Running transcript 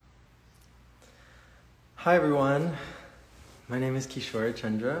Hi everyone, my name is Kishore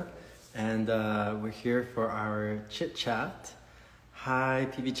Chandra, and we're here for our chit chat. Hi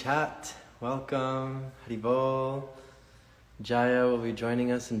PB Chat, welcome. Haribol. Jaya will be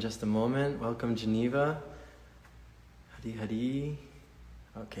joining us in just a moment. Welcome Geneva. Hari Hari.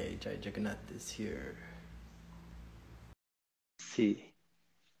 Okay, Jai Jagannath is here. See.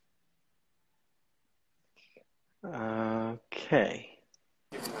 Okay.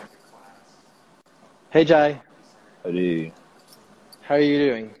 Hey Jai, Howdy. how are you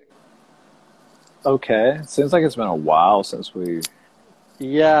doing? Okay. Seems like it's been a while since we.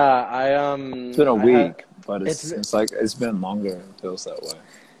 Yeah, It's been a I had week, but it's it's like it's been longer. It feels that way.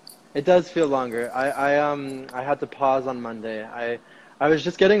 it does feel longer. I had to pause on Monday. I was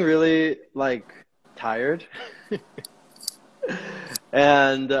just getting really like tired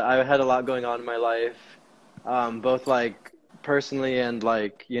and I had a lot going on in my life, both like personally and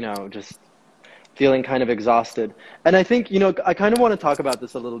like, just feeling kind of exhausted. And I think, I kind of want to talk about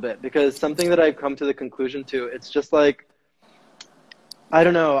this a little bit because something that I've come to the conclusion to, it's just like, I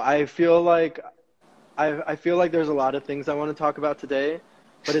don't know, I feel like there's a lot of things I want to talk about today,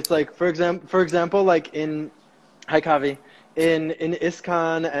 but it's like, for example, like in Hi Kavi. In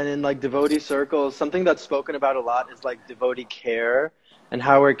ISKCON and in like devotee circles, something that's spoken about a lot is like devotee care and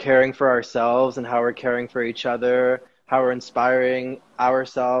how we're caring for ourselves and how we're caring for each other, how we're inspiring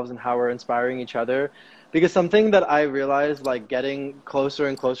ourselves and how we're inspiring each other. Because something that I realized like getting closer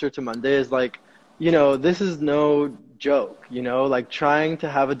and closer to Monday is like, this is no joke, like trying to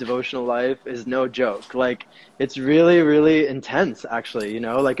have a devotional life is no joke. Like it's really, really intense actually,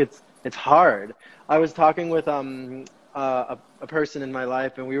 like it's hard. I was talking with a person in my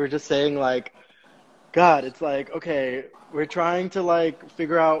life, and we were just saying like, God, it's like, okay, we're trying to like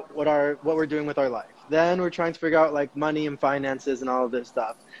figure out what we're doing with our life. Then we're trying to figure out like money and finances and all of this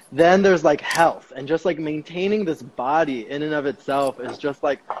stuff. Then there's like health and just like maintaining this body in and of itself is just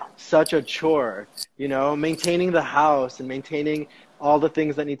like such a chore, maintaining the house and maintaining all the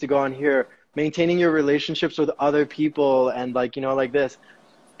things that need to go on here, maintaining your relationships with other people and like, like this.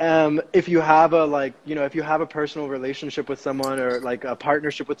 If you have if you have a personal relationship with someone or like a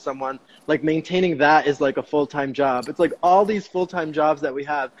partnership with someone, like maintaining that is like a full-time job. It's like all these full-time jobs that we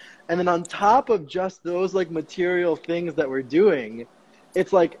have. And then on top of just those like material things that we're doing,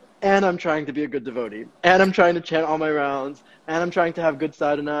 it's like, and I'm trying to be a good devotee, and I'm trying to chant all my rounds, and I'm trying to have good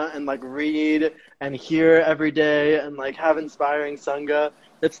sadhana and like read and hear every day and like have inspiring sangha.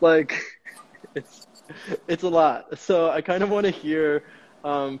 It's like, it's it's a lot. So I kind of want to hear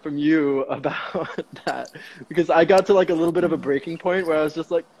from you about that because I got to like a little bit of a breaking point where I was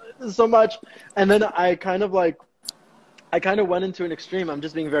just like, this is so much, and then I kind of went into an extreme. I'm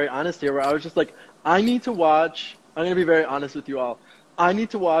just being very honest here, where I was just like, I need to watch. I'm gonna be very honest with you all. I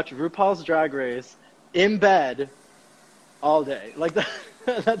need to watch RuPaul's Drag Race in bed all day. Like that.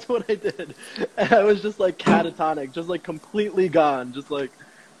 That's what I did. And I was just like catatonic, just like completely gone, just like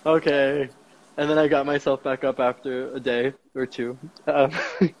okay. And then I got myself back up after a day or two. Um,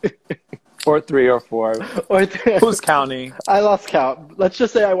 Or three or four. or Who's counting? I lost count. Let's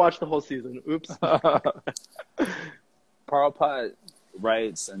just say I watched the whole season. Oops. Prabhupada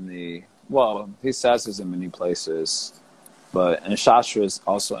writes he says this in many places, but in Shastra is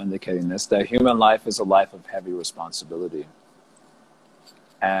also indicating this, that human life is a life of heavy responsibility.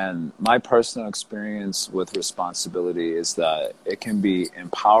 And my personal experience with responsibility is that it can be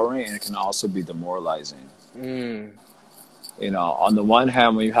empowering and it can also be demoralizing. Mm, On the one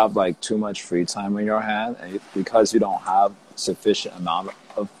hand, when you have like too much free time in your hand, and because you don't have sufficient amount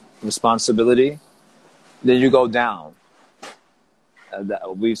of responsibility, then you go down.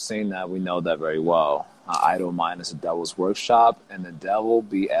 We've seen that. We know that very well. Idle mind is a devil's workshop, and the devil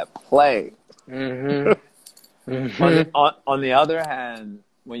be at play. mm-hmm. On Mm-hmm. on the other hand,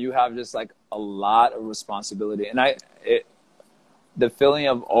 when you have just like a lot of responsibility, and the feeling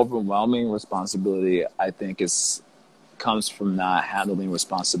of overwhelming responsibility, I think comes from not handling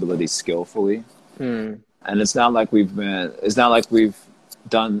responsibility skillfully. Mm, And it's not like we've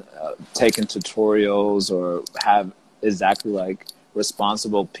done taken tutorials or have exactly like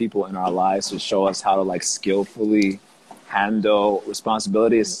responsible people in our lives to show us how to like skillfully handle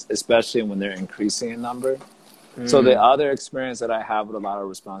responsibilities, especially when they're increasing in number. So the mm, other experience that I have with a lot of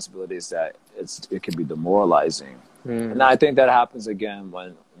responsibilities is that it can be demoralizing. And mm, I think that happens again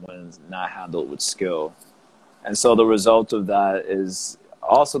when it's not handled with skill. And so the result of that is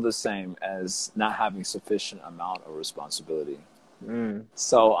also the same as not having sufficient amount of responsibility. mm,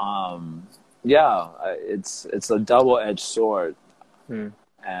 So yeah, it's a double-edged sword. mm,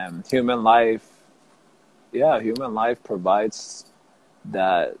 And human life provides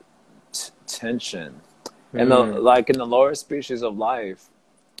that tension. And like in the lower species of life,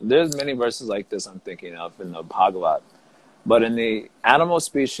 there's many verses like this I'm thinking of in the Bhagavad. But in the animal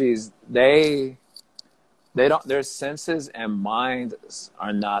species, they don't, their senses and minds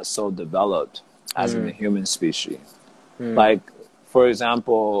are not so developed as in the human species. Like, for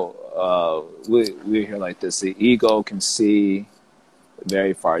example, we hear like this: the ego can see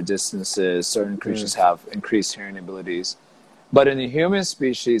very far distances. Certain creatures have increased hearing abilities. But in the human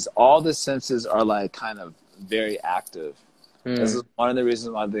species, all the senses are like kind of very active. This is one of the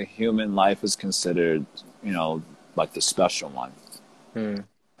reasons why the human life is considered, you know, like the special one.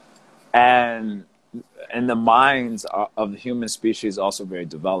 And the minds of the human species also very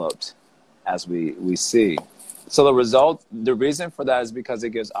developed, as we see. So the reason for that is because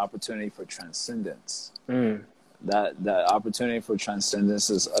it gives opportunity for transcendence. That opportunity for transcendence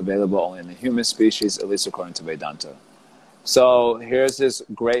is available only in the human species, at least according to Vedanta. So here's this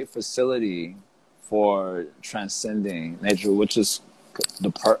great facility for transcending nature, which is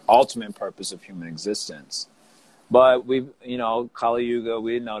the ultimate purpose of human existence. But you know, Kali Yuga,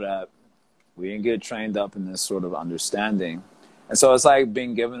 we know that we didn't get trained up in this sort of understanding. And so it's like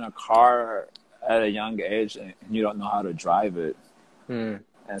being given a car at a young age and you don't know how to drive it. And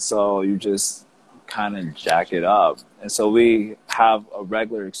so you just kind of jack it up. And so we have a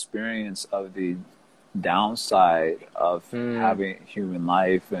regular experience of the downside of having human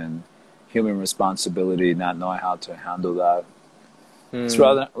life and human responsibility, not knowing how to handle that. It's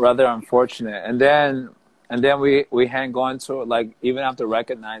rather unfortunate. And then we hang on to, like, even after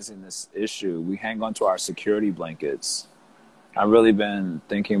recognizing this issue, we hang on to our security blankets. I've really been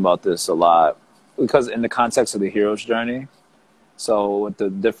thinking about this a lot because in the context of the hero's journey. So with the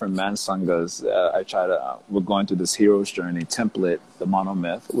different man sanghas, we're going through this hero's journey template, the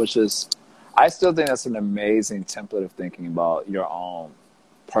monomyth, which is, I still think that's an amazing template of thinking about your own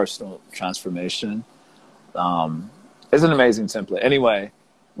personal transformation. It's an amazing template. Anyway,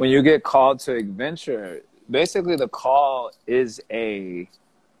 when you get called to adventure, basically the call is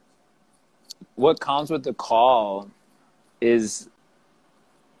what comes with the call is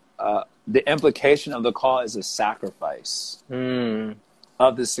the implication of the call is a sacrifice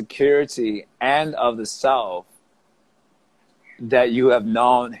of the security and of the self that you have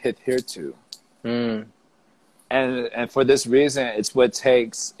known hitherto. And for this reason, it's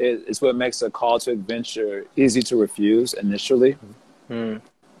what makes a call to adventure easy to refuse initially.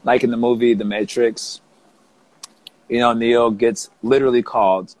 Like in the movie The Matrix, you know, Neo gets literally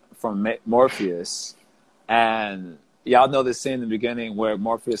called from Morpheus, and y'all know the scene in the beginning where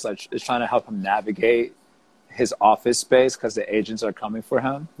Morpheus is trying to help him navigate his office space because the agents are coming for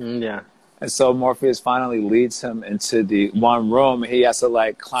him. And so Morpheus finally leads him into the one room. He has to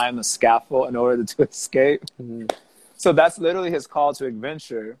like climb the scaffold in order to escape. So that's literally his call to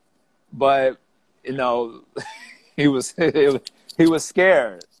adventure. But, you know, he was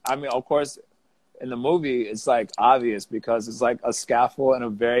scared. I mean, of course, in the movie, it's like obvious because it's like a scaffold in a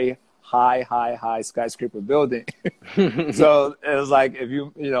very high skyscraper building. So it was like if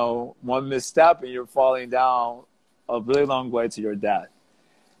you know, one misstep and you're falling down a really long way to your death.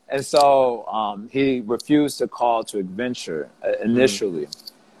 And so he refused to call to adventure initially.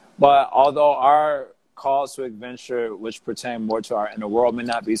 But although our calls to adventure, which pertain more to our inner world, may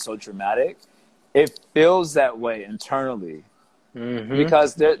not be so dramatic, it feels that way internally.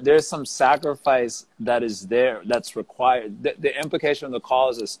 Because there's some sacrifice that is there, that's required. The implication of the call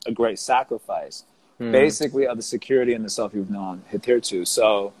is a great sacrifice, basically, of the security and the self you've known hitherto.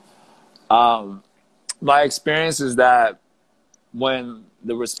 So my experience is that when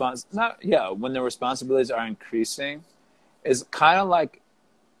the responsibilities are increasing, it's kind of like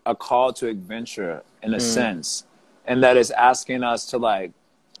a call to adventure in a sense, and that is asking us to like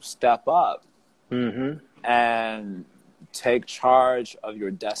step up and take charge of your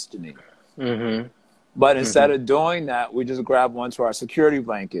destiny. But instead of doing that, we just grab onto our security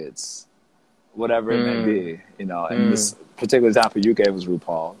blankets, whatever it may be, you know. And this particular example you gave was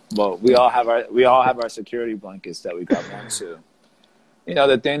RuPaul, but we all have our security blankets that we grab onto. You know,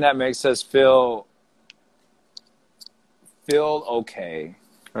 the thing that makes us feel okay,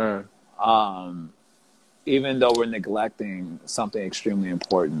 even though we're neglecting something extremely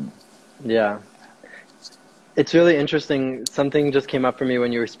important. Yeah. It's really interesting. Something just came up for me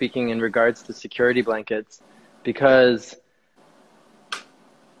when you were speaking in regards to security blankets, because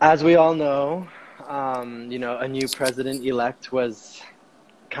as we all know, you know, a new president-elect was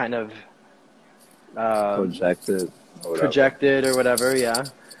kind of projected or whatever, yeah.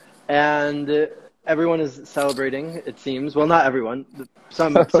 And everyone is celebrating, it seems. Well, not everyone.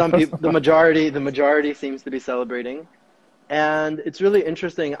 Some people, the majority seems to be celebrating. And it's really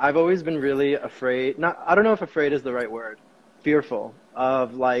interesting. I've always been really afraid, not, I don't know if afraid is the right word, fearful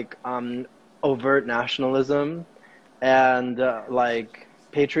of like overt nationalism and like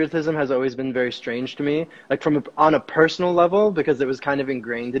patriotism has always been very strange to me. Like on a personal level, because it was kind of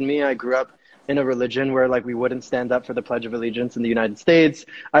ingrained in me. I grew up in a religion where like we wouldn't stand up for the Pledge of Allegiance in the United States.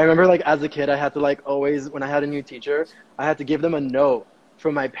 I remember like as a kid, I had to like always, when I had a new teacher, I had to give them a note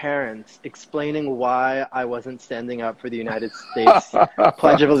from my parents explaining why I wasn't standing up for the United States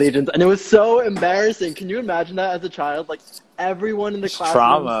Pledge of Allegiance. And it was so embarrassing. Can you imagine that as a child? Like everyone in the classroom.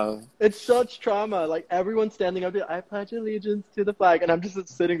 Trauma. It's such trauma. Like everyone standing up, I pledge allegiance to the flag. And I'm just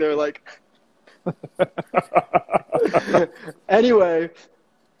sitting there like, anyway,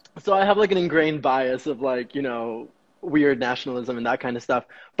 so I have like an ingrained bias of like, you know, weird nationalism and that kind of stuff.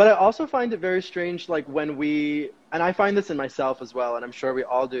 But I also find it very strange, like when we, and I find this in myself as well, and I'm sure we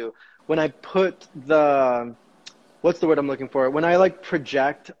all do, when I put the, what's the word I'm looking for? When I like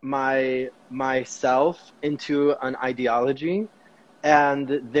project myself into an ideology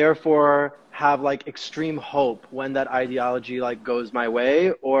and therefore have like extreme hope when that ideology like goes my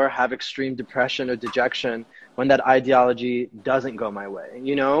way, or have extreme depression or dejection when that ideology doesn't go my way,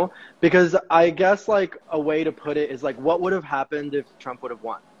 you know? Because I guess like a way to put it is like, what would have happened if Trump would have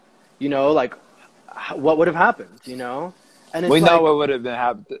won? You know, like what would have happened, you know? And it's We know like, what would have been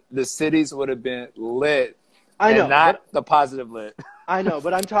happened. The cities would have been lit. I know, and not the positive lit. I know,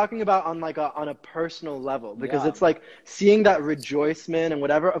 but I'm talking about on like on a personal level, because Yeah. it's like seeing that rejoicement and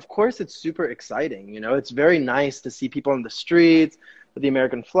whatever. Of course, it's super exciting. You know, it's very nice to see people in the streets with the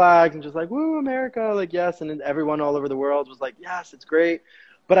American flags and just like, woo, America, like, yes. And then everyone all over the world was like, yes, it's great.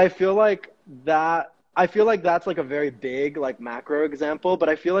 But I feel like that's like a very big, like macro example, but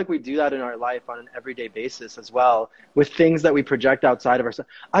I feel like we do that in our life on an everyday basis as well with things that we project outside of ourselves.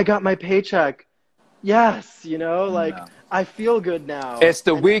 I got my paycheck. Yes, you know, like No. I feel good now. It's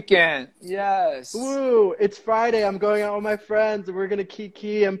the weekend. Yes. Woo, it's Friday. I'm going out with my friends and we're going to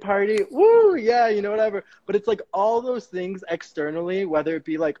kiki and party. Woo, yeah, you know, whatever. But it's like all those things externally, whether it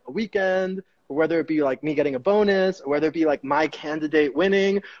be like a weekend, or whether it be like me getting a bonus, or whether it be like my candidate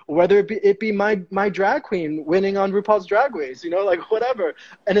winning, or whether it be my drag queen winning on RuPaul's Drag Race, you know, like whatever.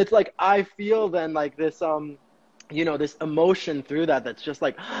 And it's like I feel then like this you know, this emotion through that's just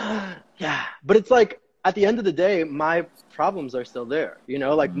like, yeah. But it's like, at the end of the day, my problems are still there. You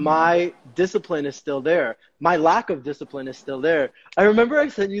know, like my discipline is still there. My lack of discipline is still there. I remember I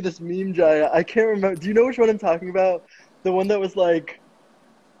sent you this meme, Jaya. I can't remember. Do you know which one I'm talking about? The one that was like,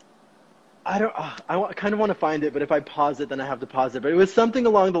 I kind of want to find it, but if I pause it, then I have to pause it. But it was something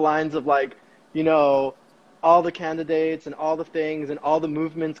along the lines of like, you know, all the candidates and all the things and all the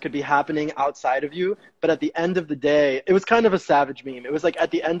movements could be happening outside of you. But at the end of the day, it was kind of a savage meme. It was like,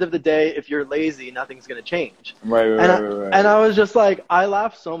 at the end of the day, if you're lazy, nothing's going to change. Right. And I was just like, I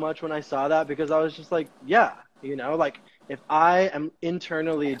laughed so much when I saw that, because I was just like, yeah, you know, like if I am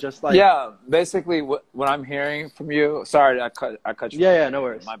internally just like. Yeah, basically what I'm hearing from you, sorry, I cut you. Yeah, no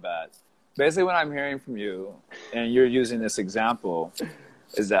worries. My bad. Basically what I'm hearing from you, and you're using this example,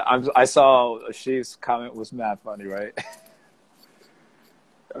 is that I saw Sheev's comment was mad funny, right?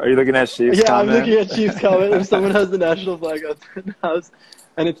 Are you looking at Sheev's comment? Yeah, I'm looking at Sheev's comment. If someone has the national flag outside the house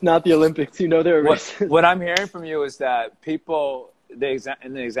and it's not the Olympics, you know they're racist. What I'm hearing from you is that people, in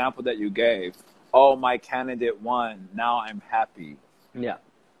the example that you gave, oh, my candidate won, now I'm happy. Yeah.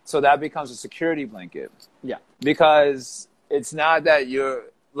 So that becomes a security blanket. Yeah. Because it's not that you're,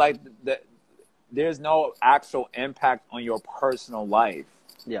 like, there's no actual impact on your personal life.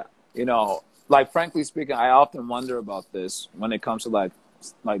 Yeah. You know, like, frankly speaking, I often wonder about this when it comes to like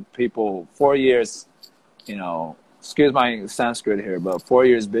people 4 years, you know, excuse my Sanskrit here, but 4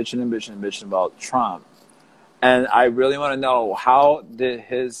 years bitching about Trump. And I really want to know, how did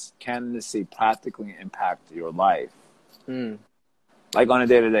his candidacy practically impact your life? Like on a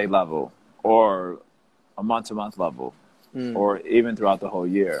day-to-day level, or a month-to-month level, or even throughout the whole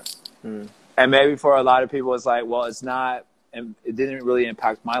year. And maybe for a lot of people, it's like, well, it's not, and it didn't really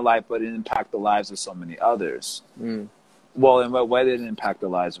impact my life, but it impacted the lives of so many others. Well, in what way did it impact the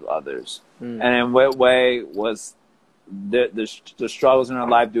lives of others? And in what way was the struggles in our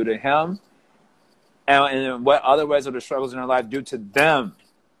life due to him? And in what other ways are the struggles in our life due to them?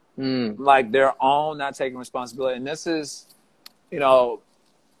 Like their own not taking responsibility. And this is, you know,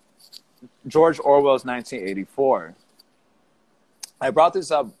 George Orwell's 1984. I brought this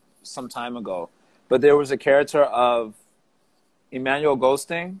up some time ago, but there was a character of Emmanuel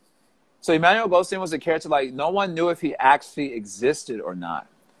Goldstein. So Emmanuel Goldstein was a character, like, no one knew if he actually existed or not.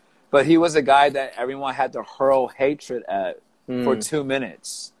 But he was a guy that everyone had to hurl hatred at for 2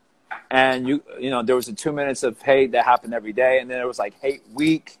 minutes. and there was a 2 minutes of hate that happened every day, and then there was like hate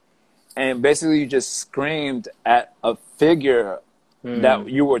week, and basically you just screamed at a figure that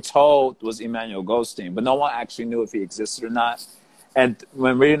you were told was Emmanuel Goldstein, but no one actually knew if he existed or not. And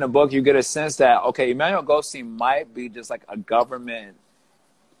when reading the book, you get a sense that, okay, Emmanuel Goldstein might be just like a government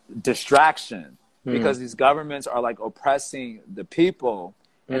distraction, because these governments are like oppressing the people,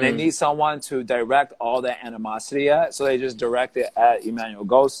 and they need someone to direct all that animosity at, so they just direct it at Emmanuel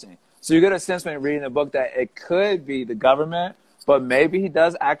Goldstein. So you get a sense when reading the book that it could be the government, but maybe he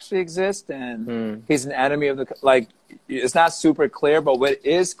does actually exist, and he's an enemy of the, like, it's not super clear, but what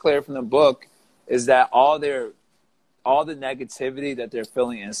is clear from the book is that all the negativity that they're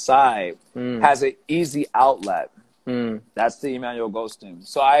feeling inside has an easy outlet. That's the Emmanuel Goldstein.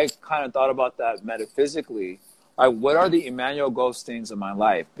 So I kind of thought about that metaphysically. Like, what are the Emmanuel Goldsteins in my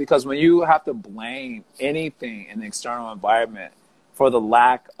life? Because when you have to blame anything in the external environment for the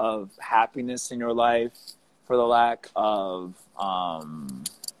lack of happiness in your life, for the lack of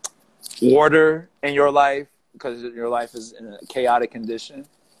order in your life, because your life is in a chaotic condition,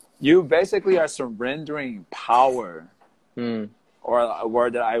 you basically are surrendering power, or a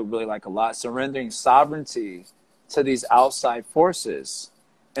word that I really like a lot, surrendering sovereignty to these outside forces,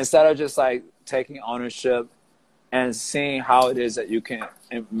 instead of just like taking ownership and seeing how it is that you can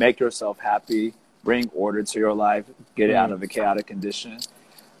make yourself happy, bring order to your life, get it out of a chaotic condition.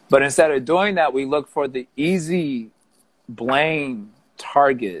 But instead of doing that, we look for the easy blame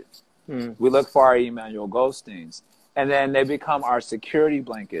target. We look for our Emmanuel Goldsteins, and then they become our security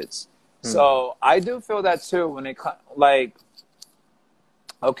blankets. So I do feel that too, when it like,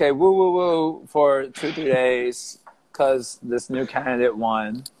 okay, woo woo woo for 2-3 days because this new candidate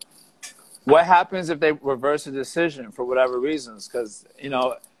won. What happens if they reverse the decision for whatever reasons? Because,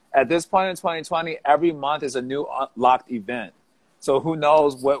 at this point in 2020, every month is a new unlocked event. So who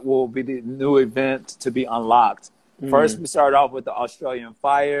knows what will be the new event to be unlocked. First, we started off with the Australian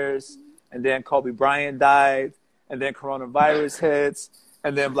fires, and then Kobe Bryant died, and then coronavirus hits,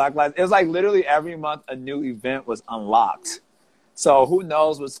 and then Black Lives. It was like literally every month a new event was unlocked. So who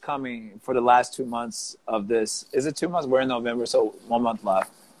knows what's coming for the last 2 months of this. Is it 2 months? We're in November, so 1 month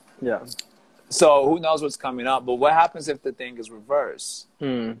left. Yeah. So who knows what's coming up? But what happens if the thing is reversed?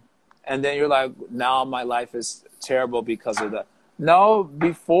 And then you're like, now my life is terrible because of that. No,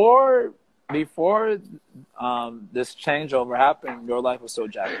 before this changeover happened, your life was so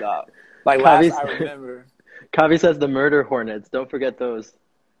jacked up. Like last I remember. Kavi says the murder hornets. Don't forget those.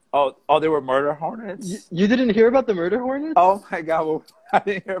 Oh, they were murder hornets? You didn't hear about the murder hornets? Oh my God. Well, I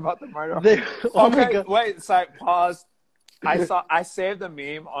didn't hear about the murder hornets. My God. Wait, sorry, pause. I saved a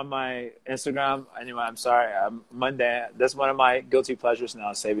meme on my Instagram. Anyway, I'm sorry. Monday. That's one of my guilty pleasures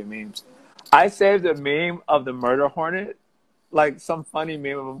now, saving memes. I saved a meme of the murder hornet, like some funny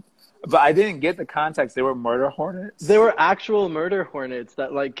meme of them, but I didn't get the context. They were murder hornets. They were actual murder hornets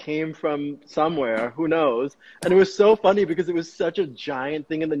that like came from somewhere. Who knows? And it was so funny because it was such a giant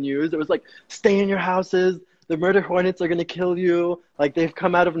thing in the news. It was like, stay in your houses. The murder hornets are going to kill you. Like, they've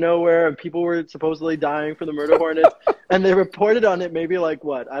come out of nowhere, and people were supposedly dying from the murder hornets. And they reported on it maybe like,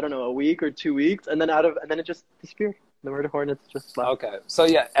 what, I don't know, a week or 2 weeks. And then it just disappeared. The murder hornets just left. Okay. So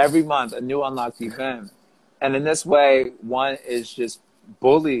yeah, every month a new unlocked event. And in this way, one is just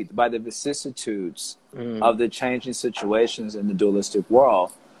bullied by the vicissitudes of the changing situations in the dualistic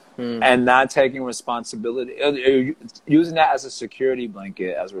world, and not taking responsibility, using that as a security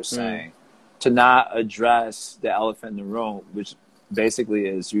blanket, as we're saying, to not address the elephant in the room, which basically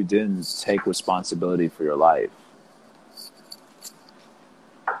is you didn't take responsibility for your life.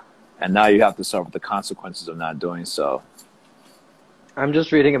 And now you have to suffer the consequences of not doing so. I'm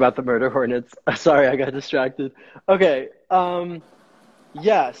just reading about the murder hornets. Sorry, I got distracted. Okay.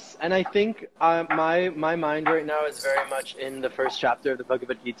 Yes, and I think my mind right now is very much in the first chapter of the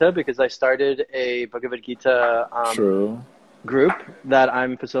Bhagavad Gita, because I started a Bhagavad Gita group that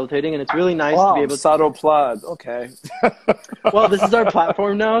I'm facilitating, and it's really nice to be able to... subtle plug. Okay. Well, this is our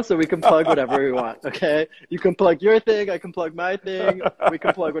platform now, so we can plug whatever we want, okay? You can plug your thing, I can plug my thing, we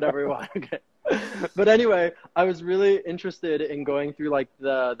can plug whatever we want, okay? But anyway, I was really interested in going through like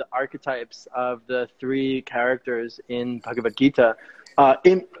the archetypes of the 3 characters in Bhagavad Gita.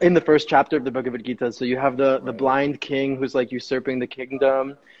 In the first chapter of the Bhagavad Gita. So you have the blind king who's like usurping the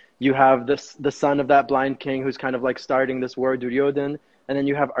kingdom. You have the son of that blind king who's kind of like starting this war, Duryodhan. And then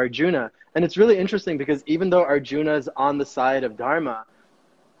you have Arjuna. And it's really interesting because even though Arjuna is on the side of Dharma,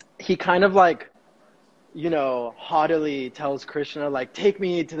 he kind of like, haughtily tells Krishna, like, take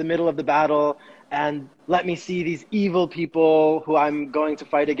me to the middle of the battle and let me see these evil people who I'm going to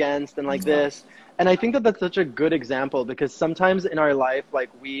fight against and like this. And I think that that's such a good example because sometimes in our life, like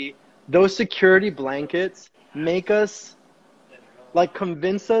those security blankets make us, like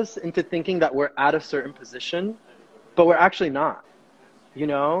convince us into thinking that we're at a certain position, but we're actually not. You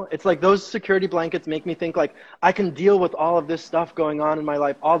know, it's like those security blankets make me think like I can deal with all of this stuff going on in my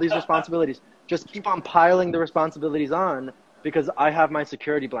life, all these responsibilities. Just keep on piling the responsibilities on because I have my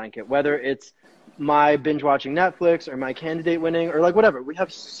security blanket, whether it's my binge watching Netflix or my candidate winning or like whatever. We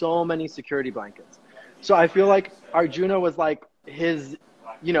have so many security blankets. So I feel like Arjuna was like his,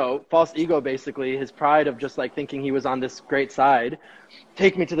 you know, false ego, basically, his pride of just like thinking he was on this great side.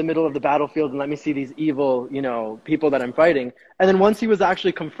 Take me to the middle of the battlefield and let me see these evil, you know, people that I'm fighting. And then once he was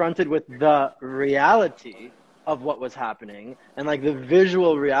actually confronted with the reality of what was happening and like the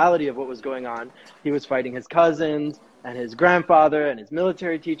visual reality of what was going on, he was fighting his cousins and his grandfather and his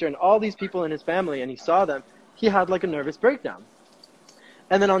military teacher and all these people in his family, and he saw them, he had like a nervous breakdown.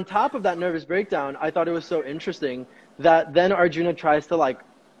 And then on top of that nervous breakdown, I thought it was so interesting that then Arjuna tries to like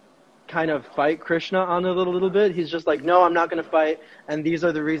kind of fight Krishna on it a little bit. He's just like, no, I'm not going to fight. And these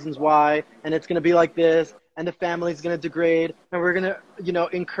are the reasons why. And it's going to be like this. And the family's going to degrade. And we're going to, you know,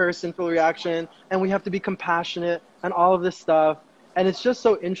 incur sinful reaction. And we have to be compassionate and all of this stuff. And it's just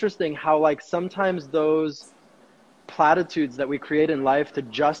so interesting how like sometimes those platitudes that we create in life to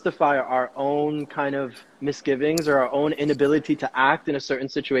justify our own kind of misgivings or our own inability to act in a certain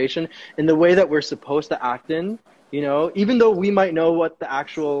situation in the way that we're supposed to act in, you know, even though we might know what the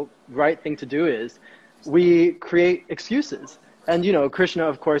actual right thing to do is, we create excuses. And, you know, Krishna,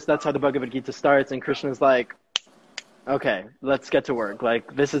 of course, that's how the Bhagavad Gita starts. And Krishna's like, okay, let's get to work.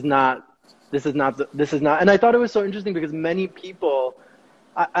 Like, this is not. And I thought it was so interesting because many people,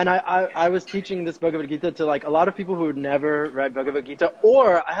 I was teaching this Bhagavad Gita to like a lot of people who had never read Bhagavad Gita,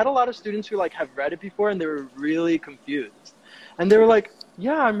 or I had a lot of students who like have read it before and they were really confused. And they were like,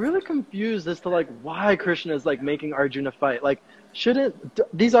 yeah, I'm really confused as to like why Krishna is like making Arjuna fight. Like, shouldn't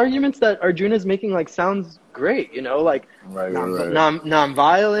these arguments that Arjuna is making like sounds great, you know, like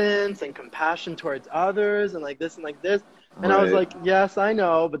non-violence and compassion towards others and like this and like this. And I was like, yes, I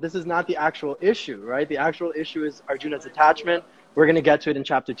know, but this is not the actual issue, right? The actual issue is Arjuna's attachment. We're going to get to it in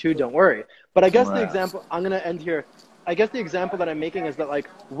chapter 2, don't worry. But I guess the example, I'm going to end here. I guess the example that I'm making is that like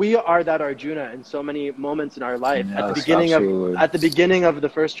we are that Arjuna in so many moments in our life. Yes, at the beginning of the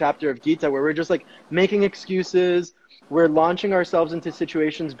first chapter of Gita, where we're just like making excuses, we're launching ourselves into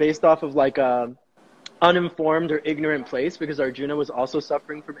situations based off of like a uninformed or ignorant place, because Arjuna was also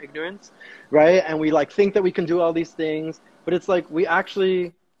suffering from ignorance, right? And we like think that we can do all these things, but it's like we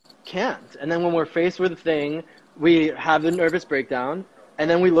actually can't. And then when we're faced with a thing, we have the nervous breakdown, and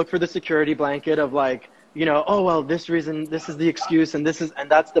then we look for the security blanket of like, you know, oh, well, this reason, this is the excuse, and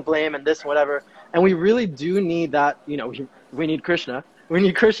that's the blame, and this, whatever. And we really do need that, you know, we need Krishna. We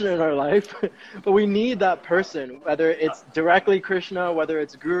need Krishna in our life, but we need that person, whether it's directly Krishna, whether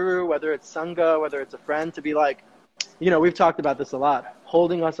it's Guru, whether it's Sangha, whether it's a friend, to be like, you know, we've talked about this a lot,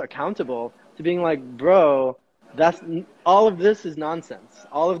 holding us accountable to being like, bro, all of this is nonsense.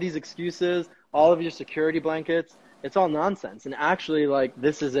 All of these excuses, all of your security blankets, it's all nonsense. And actually, like,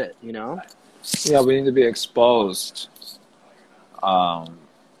 this is it, you know? Yeah, we need to be exposed,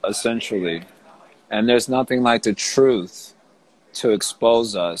 essentially. And there's nothing like the truth to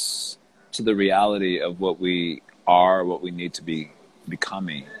expose us to the reality of what we are, what we need to be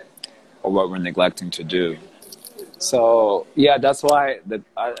becoming, or what we're neglecting to do. So, yeah, that's why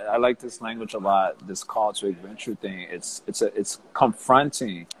I like this language a lot, this call to adventure thing. It's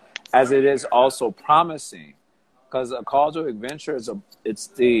confronting, as it is also promising. Because a call to adventure it's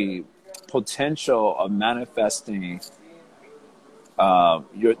the potential of manifesting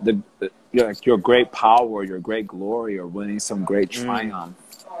your great power, your great glory, or winning some great triumph.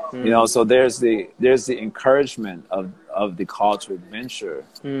 You know, so there's the encouragement of the call to adventure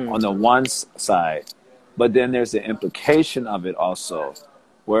on the one side, but then there's the implication of it also,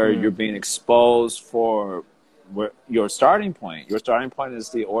 where you're being exposed for your starting point. Your starting point is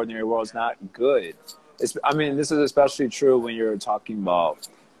the ordinary world is not good. I mean, this is especially true when you're talking about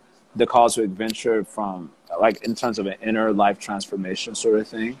the call to adventure from, like, in terms of an inner life transformation sort of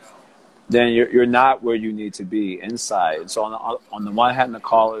thing. Then you're not where you need to be inside. So on the one hand, the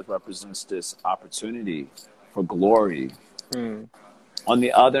call represents this opportunity for glory. On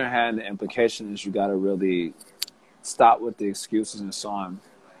the other hand, the implication is you got to really stop with the excuses and so on.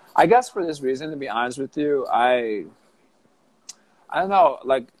 I guess for this reason, to be honest with you, I don't know,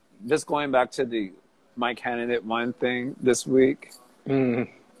 like, just going back to my candidate one thing this week, I'm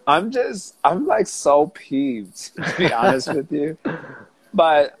like so peeved, to be honest with you.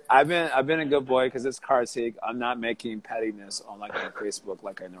 But I've been a good boy because it's Kartik. I'm not making pettiness on Facebook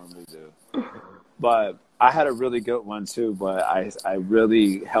like I normally do. But I had a really good one too, but I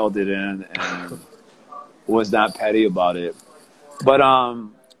really held it in and was not petty about it. But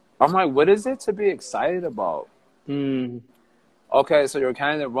I'm like, what is it to be excited about? Mm. Okay, so you're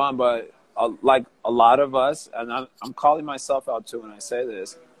kind of wrong, but like a lot of us, and I'm calling myself out too when I say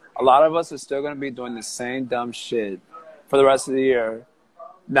this, a lot of us are still going to be doing the same dumb shit for the rest of the year,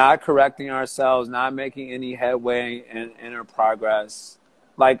 not correcting ourselves, not making any headway in our progress.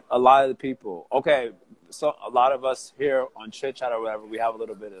 Like a lot of the people. Okay, so a lot of us here on Chit Chat or whatever, we have a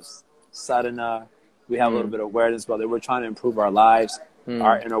little bit of sadhana, we have a little bit of awareness, but we're trying to improve our lives,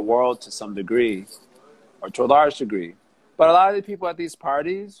 our inner world to some degree, or to a large degree. But a lot of the people at these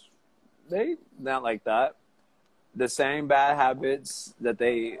parties, they not like that. The same bad habits that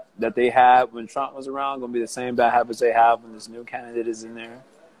they had when Trump was around gonna be the same bad habits they have when this new candidate is in there.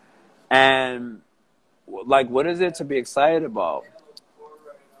 And like, what is it to be excited about?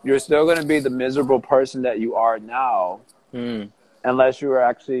 You're still gonna be the miserable person that you are now, unless you are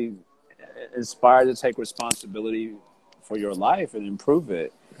actually inspired to take responsibility for your life and improve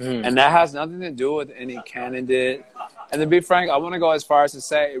it. And that has nothing to do with any candidate. And to be frank, I want to go as far as to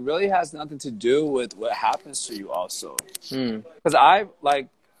say it really has nothing to do with what happens to you also. Because I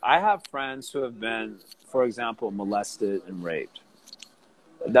have friends who have been, for example, molested and raped.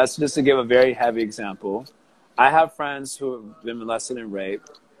 That's just to give a very heavy example. I have friends who have been molested and raped,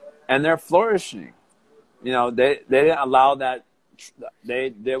 and they're flourishing. You know, they didn't allow that. They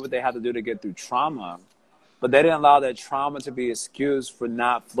did what they had to do to get through trauma, but they didn't allow that trauma to be excuse for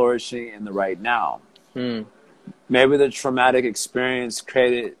not flourishing in the right now. Maybe the traumatic experience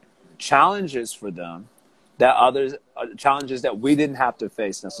created challenges for them that others, challenges that we didn't have to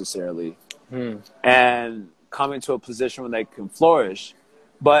face necessarily, and coming to a position where they can flourish.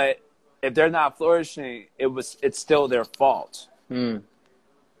 But if they're not flourishing, it's still their fault.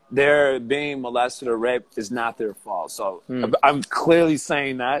 Their being molested or raped is not their fault. So I'm clearly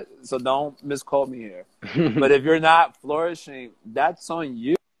saying that, so don't misquote me here. But if you're not flourishing, that's on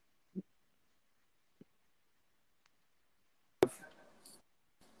you.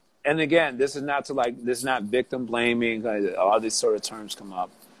 And again, this is not victim blaming. All these sort of terms come up.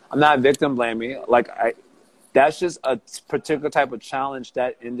 I'm not victim blaming. That's just a particular type of challenge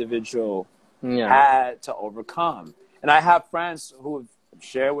that individual had to overcome. And I have friends who have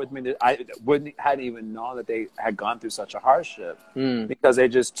shared with me that hadn't even known that they had gone through such a hardship because they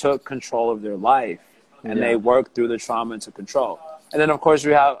just took control of their life and they worked through the trauma into control. And then, of course,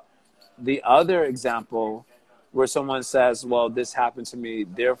 we have the other example where someone says, well, this happened to me,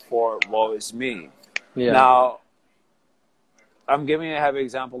 therefore, woe is me. Now, I'm giving a heavy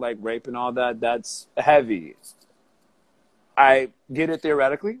example like rape and all that. That's heavy. I get it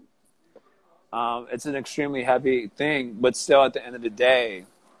theoretically. It's an extremely heavy thing, but still at the end of the day,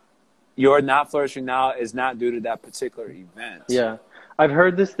 your not flourishing now is not due to that particular event. Yeah. I've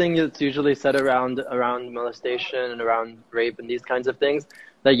heard this thing that's usually said around molestation and around rape and these kinds of things,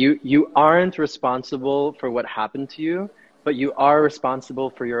 that you aren't responsible for what happened to you, but you are responsible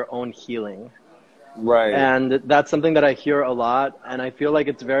for your own healing. Right. And that's something that I hear a lot, and I feel like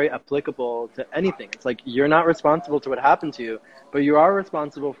it's very applicable to anything. It's like you're not responsible to what happened to you, but you are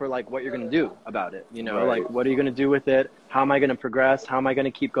responsible for like what you're going to do about it. You know, like what are you going to do with it? How am I going to progress? How am I going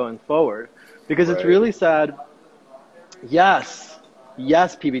to keep going forward? Because it's really sad. Yes,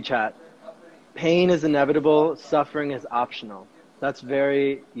 PB Chat. Pain is inevitable. Suffering is optional. That's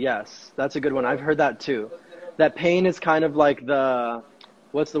that's a good one. I've heard that too. That pain is kind of like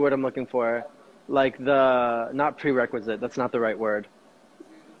what's the word I'm looking for? Like not prerequisite. That's not the right word.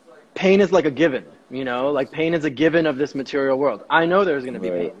 Pain is like a given, you know, like pain is a given of this material world. I know there's going to be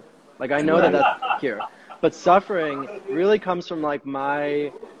pain. Like I know that's here, but suffering really comes from like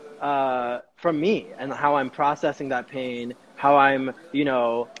from me and how I'm processing that pain, how I'm, you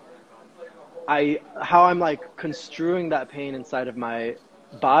know, how I'm like construing that pain inside of my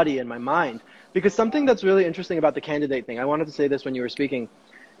body and my mind. Because something that's really interesting about the candidate thing, I wanted to say this when you were speaking,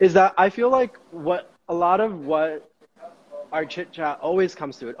 is that I feel like a lot of what our chit chat always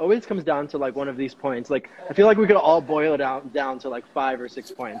comes to, it always comes down to like one of these points. Like I feel like we could all boil it down to like 5 or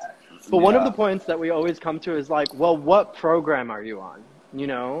 6 points. But one of the points that we always come to is like, well, what program are you on? You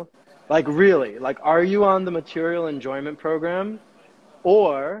know, like really, like are you on the material enjoyment program,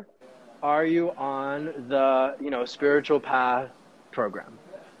 or are you on the, you know, spiritual path program?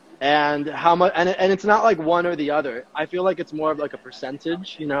 And how much, and it's not like one or the other. I feel like it's more of like a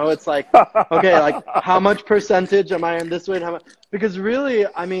percentage, you know, it's like, okay, like how much percentage am I in this way? And how much, because really,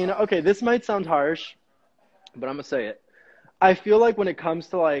 I mean, okay, this might sound harsh, but I'm gonna say it. I feel like when it comes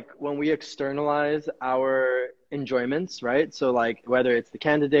to like when we externalize our enjoyments, right? So like whether it's the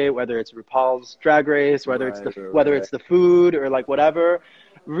candidate, whether it's RuPaul's Drag Race, Right, whether right. it's the food or like whatever,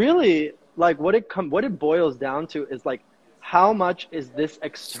 really like what it boils down to is like how much is this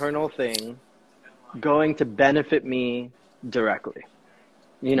external thing going to benefit me directly?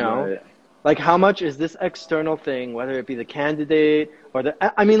 You know? Right. Like, how much is this external thing, whether it be the candidate or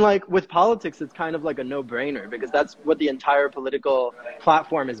I mean, like, with politics, it's kind of like a no-brainer because that's what the entire political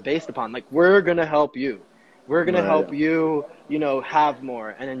platform is based upon. Like, we're going to help you. We're going to Right. help you, you know, have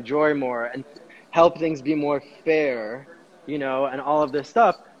more and enjoy more and help things be more fair, you know, and all of this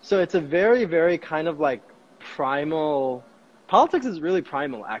stuff. So it's a very, very kind of like primal. Politics is really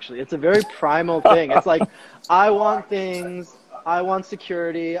primal, actually. It's a very primal thing. It's like, I want things. I want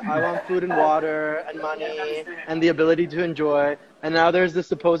security, I want food and water and money and the ability to enjoy. And now there's this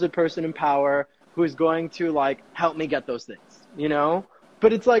supposed person in power who's going to like help me get those things, you know?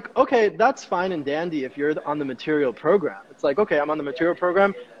 But it's like, okay, that's fine and dandy if you're on the material program. It's like, okay, I'm on the material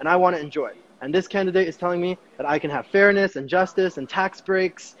program and I want to enjoy. And this candidate is telling me that I can have fairness and justice and tax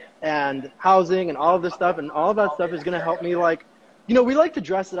breaks and housing and all of this stuff. And all of that stuff is going to help me like, you know, we like to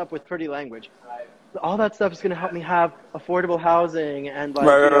dress it up with pretty language. All that stuff is going to help me have affordable housing and like,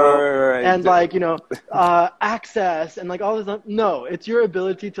 Right, you know, right, and right. like, you know, access and like all this stuff. No, it's your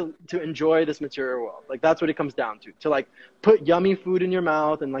ability to enjoy this material world. Like that's what it comes down to like put yummy food in your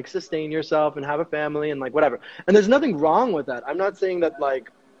mouth and like sustain yourself and have a family and like whatever. And there's nothing wrong with that. I'm not saying that like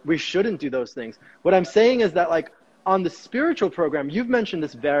we shouldn't do those things. What I'm saying is that like on the spiritual program, you've mentioned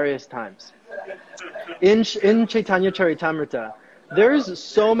this various times in Chaitanya Charitamrita, there's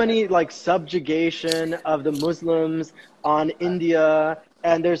so many like subjugation of the Muslims on India,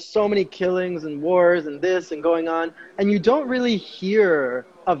 and there's so many killings and wars and this and going on, and you don't really hear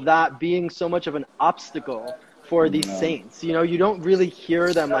of that being so much of an obstacle for these No. saints. You know, you don't really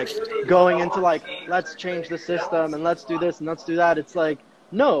hear them like going into like, let's change the system and let's do this and let's do that. It's like,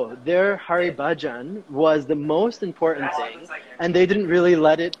 no, their Hari Bhajan was the most important thing, and they didn't really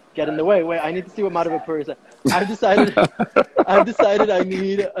let it get in the way. Wait, I need to see what Madhavapuri said. I've decided, I've decided I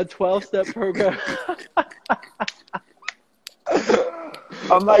need a 12-step program.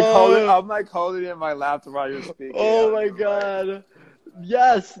 I'm like holding it in my laptop while you're speaking. Oh my God.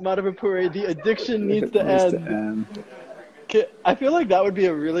 Yes, Madhavapuri, the addiction needs to It needs to end. end. I feel like that would be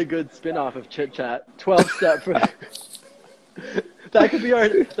a really good spin-off of Chit Chat. 12-step program. That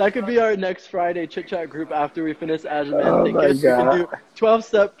could be our next Friday chit chat group after we finish Ajahn Oh and my Tinkit. We can God. do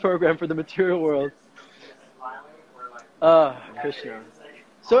 12-step program for the material world. Krishna.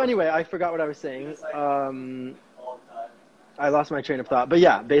 So anyway, I forgot what I was saying. I lost my train of thought. But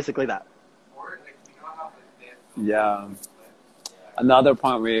yeah, basically that. Yeah. Another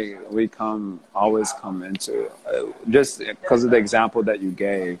point we always come into just because of the example that you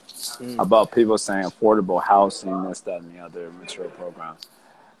gave about people saying affordable housing, this, that, and the other material program.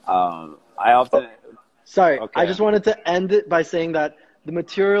 I often Sorry, okay. I just wanted to end it by saying that the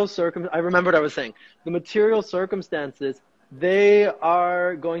material I remembered what I was saying. The material circumstances, they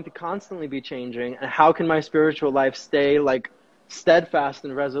are going to constantly be changing. And how can my spiritual life stay like steadfast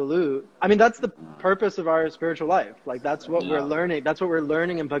and resolute? I mean, that's the purpose of our spiritual life. Like that's what we're Yeah. learning. That's what we're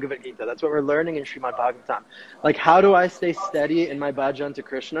learning in Bhagavad Gita. That's what we're learning in Srimad Bhagavatam. Like, how do I stay steady in my bhajan to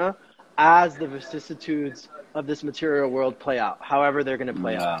Krishna as the vicissitudes of this material world play out, however they're going to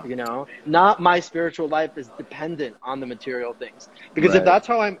play out, you know? Not my spiritual life is dependent on the material things. Because Right.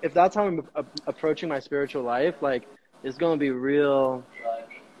 if that's how I'm approaching my spiritual life, like it's going to be real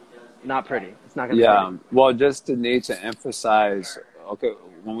not pretty. It's not going to be Yeah. pretty. Well, just the need to emphasize, okay,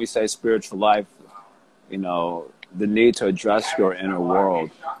 when we say spiritual life, you know, the need to address your inner world,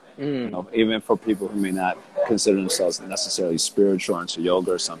 you know, even for people who may not consider themselves necessarily spiritual or into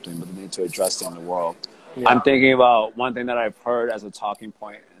yoga or something, but the need to address the inner world. Yeah. I'm thinking about one thing that I've heard as a talking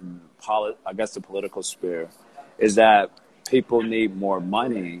point in I guess the political sphere is that people need more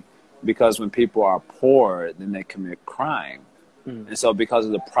money because when people are poor, then they commit crime. And so because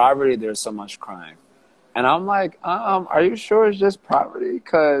of the poverty, there's so much crime. And I'm like, are you sure it's just poverty?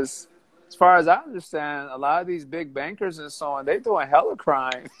 Because as far as I understand, a lot of these big bankers and so on, they doing hella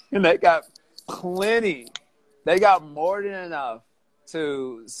crime. And they got plenty. They got more than enough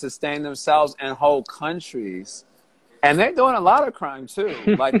to sustain themselves and whole countries. And they're doing a lot of crime too,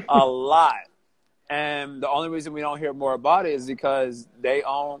 like a lot. And the only reason we don't hear more about it is because they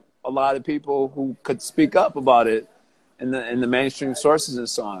own a lot of people who could speak up about it in the mainstream sources and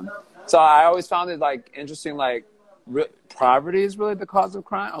so on. So I always found it like interesting, like poverty is really the cause of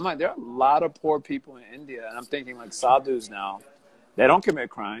crime. I'm like, there are a lot of poor people in India, and I'm thinking like sadhus now, they don't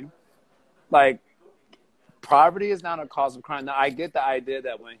commit crime. Like poverty is not a cause of crime. Now, I get the idea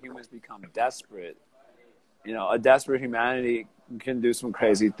that when humans become desperate, a desperate humanity can do some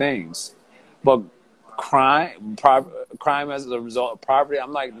crazy things. But crime as a result of poverty,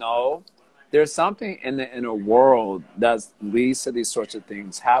 I'm like, no. There's something in the inner world that leads to these sorts of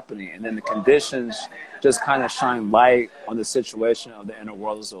things happening. And then the conditions just kind of shine light on the situation of the inner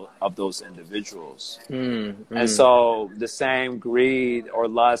worlds of those individuals. And so the same greed or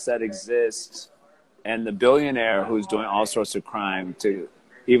lust that exists in the billionaire who's doing all sorts of crime,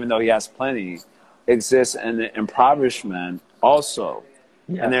 even though he has plenty, exists in the impoverished man also.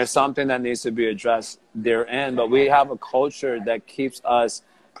 Yes. And there's something that needs to be addressed therein. But we have a culture that keeps us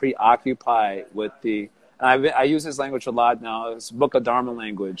preoccupied with I use this language a lot now. It's Book of Dharma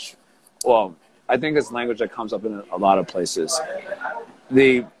language. Well, I think it's language that comes up in a lot of places.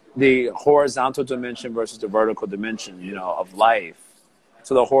 The horizontal dimension versus the vertical dimension, of life.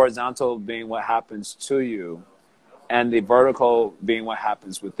 So the horizontal being what happens to you, and the vertical being what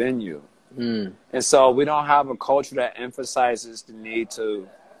happens within you. And so we don't have a culture that emphasizes the need to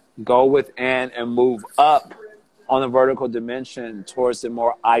go within and move up on the vertical dimension towards the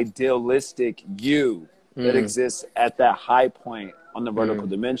more idealistic you that exists at that high point on the vertical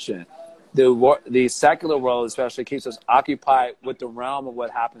dimension. The secular world especially keeps us occupied with the realm of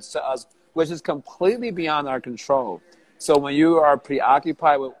what happens to us, which is completely beyond our control. So when you are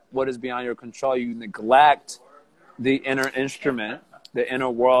preoccupied with what is beyond your control, you neglect the inner instrument, the inner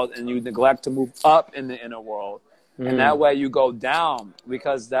world, and you neglect to move up in the inner world. And that way you go down,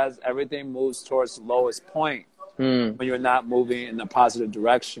 because everything moves towards the lowest point. When you're not moving in the positive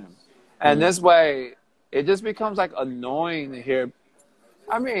direction. And this way, it just becomes like annoying to hear.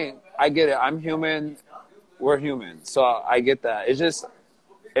 I mean, I get it. I'm human. We're human. So I get that.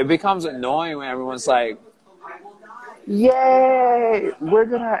 It becomes annoying when everyone's like, yay,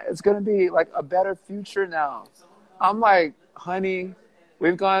 it's going to be like a better future now. I'm like, honey,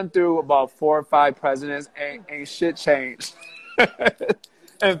 we've gone through about 4 or 5 presidents. Ain't shit changed.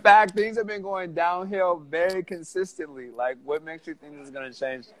 In fact, things have been going downhill very consistently. Like, what makes you think this is going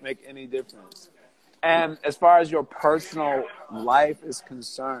to make any difference? And as far as your personal life is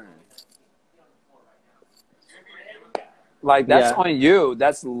concerned, like, that's on you.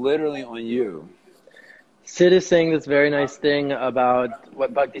 That's literally on you. Sid is saying this very nice thing about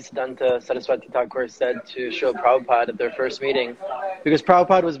what Bhaktisiddhanta Saraswati Thakur said to Srila Prabhupada at their first meeting, because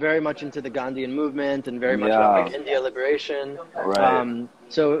Prabhupada was very much into the Gandhian movement and very much about like India liberation. Right.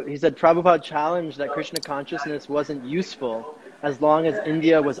 So he said Prabhupada challenged that Krishna consciousness wasn't useful as long as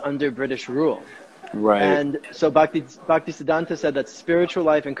India was under British rule. Right. And so Bhaktisiddhanta said that spiritual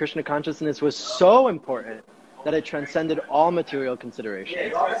life and Krishna consciousness was so important that it transcended all material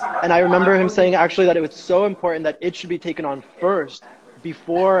considerations. And I remember him saying actually that it was so important that it should be taken on first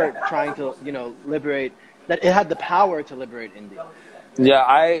before trying to, liberate, that it had the power to liberate India. Yeah,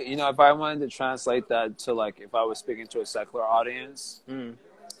 if I wanted to translate that to, like, if I was speaking to a secular audience,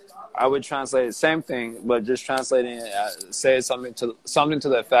 I would translate the same thing, but just translating it, say something to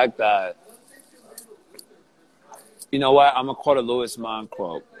the effect that, you know what, I'm going to quote a Louis Mann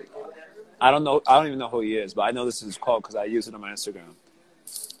quote. I don't even know who he is, but I know this is his quote because I use it on my Instagram.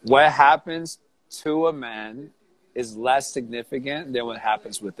 What happens to a man is less significant than what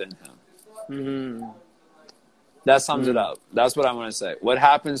happens within him. That sums it up. That's what I want to say. What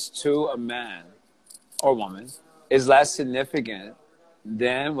happens to a man or woman is less significant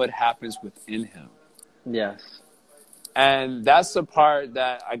than what happens within him. Yes. And that's the part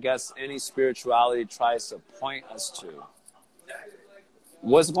that I guess any spirituality tries to point us to.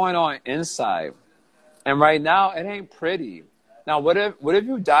 What's going on inside? And right now, it ain't pretty. Now, what if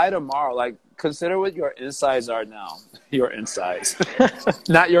you die tomorrow? Like, consider what your insides are now. Your insides.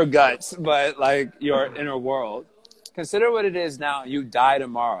 Not your guts, but like your inner world. Consider what it is now. You die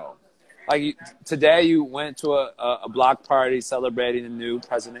tomorrow. Like, today you went to a block party celebrating the new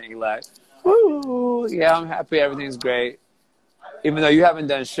president-elect. Woo! Yeah, I'm happy. Everything's great. Even though you haven't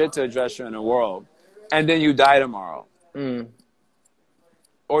done shit to address your inner world. And then you die tomorrow.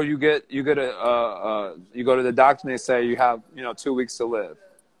 Or you go to the doctor and they say you have 2 weeks to live.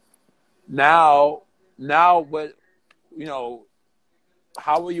 Now what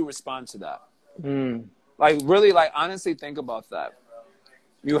how will you respond to that? Like, really, like, honestly think about that.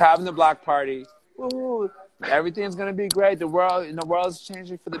 You having the block party, ooh, everything's gonna be great. The world's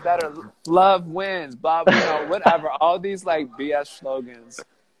changing for the better. Love wins, blah, whatever. All these like BS slogans,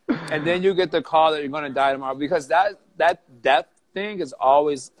 and then you get the call that you're gonna die tomorrow, because that death thing is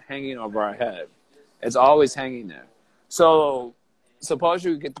always hanging over our head. It's always hanging there. So suppose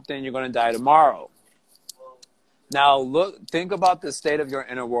you get the thing you're going to die tomorrow. Now think about the state of your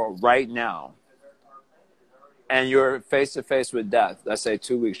inner world right now. and you're face to face with death. Let's say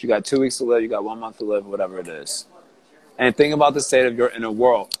 2 weeks. You got 2 weeks to live. You got 1 month to live, whatever it is. And think about the state of your inner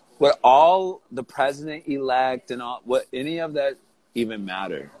world. Would all the president-elect and all, would any of that even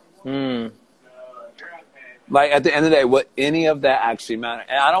matter? Like, at the end of the day, would any of that actually matter?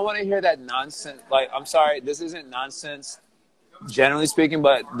 And I don't want to hear that nonsense. Like, I'm sorry, this isn't nonsense, generally speaking,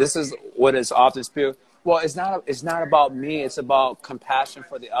 but this is what is often spewed. Well, it's not about me. It's about compassion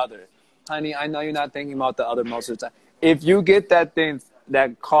for the other. Honey, I know you're not thinking about the other most of the time. If you get that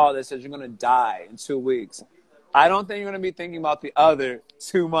call that says you're going to die in 2 weeks, I don't think you're going to be thinking about the other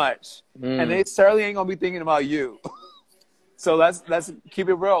too much. And they certainly ain't going to be thinking about you. So let's keep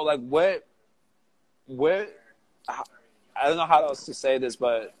it real. Like, what, I don't know how else to say this,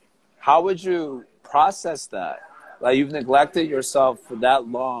 but how would you process that? Like, you've neglected yourself for that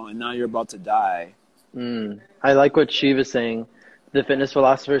long, and now you're about to die. I like what Shiva's saying. The fitness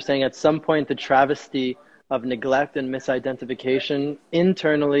philosopher is saying at some point the travesty of neglect and misidentification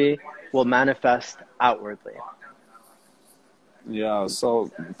internally will manifest outwardly. Yeah, so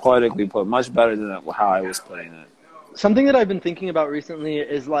poetically put, much better than how I was putting it. Something that I've been thinking about recently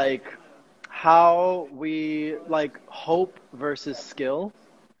is like how we like hope versus skill.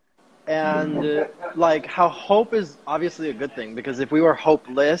 And like how hope is obviously a good thing, because if we were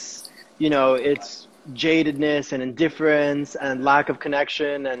hopeless, you know, it's jadedness and indifference and lack of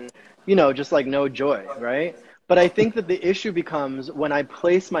connection and, you know, just like no joy, right? But I think that the issue becomes when I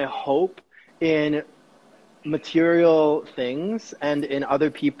place my hope in material things and in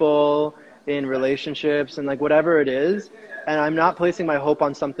other people, in relationships and like whatever it is, and I'm not placing my hope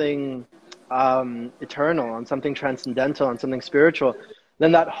on something eternal, on something transcendental, on something spiritual,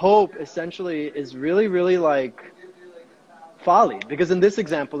 then that hope essentially is really, really like folly. Because in this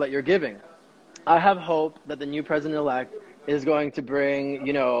example that you're giving, I have hope that the new president-elect is going to bring,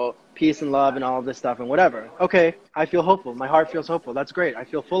 you know, peace and love and all of this stuff and whatever. Okay, I feel hopeful. My heart feels hopeful. That's great. I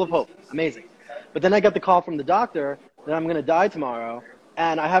feel full of hope. Amazing. But then I get the call from the doctor that I'm going to die tomorrow,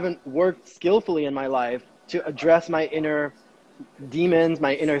 and I haven't worked skillfully in my life to address my inner demons,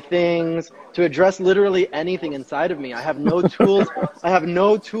 my inner things, to address literally anything inside of me. I have no tools. I have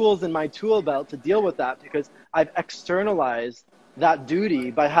no tools in my tool belt to deal with that, because I've externalized that duty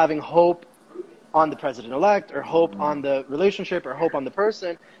by having hope on the president-elect or hope on the relationship or hope on the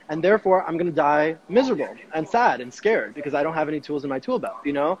person. And therefore I'm going to die miserable and sad and scared because I don't have any tools in my tool belt,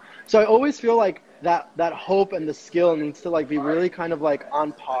 you know? So I always feel like that hope and the skill needs to like be really kind of like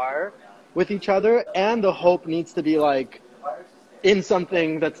on par with each other. And the hope needs to be like in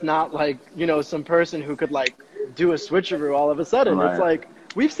something that's not like, you know, some person who could like do a switcheroo all of a sudden. Right. It's like,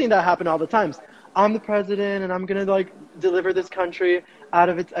 we've seen that happen all the times. I'm the president and I'm going to like deliver this country out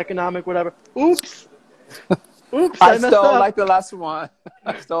of its economic whatever. Oops. Oops. I stole up. like the last one.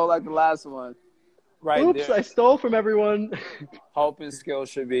 I stole like the last one. Right. Oops. There. I stole from everyone. Hope and skill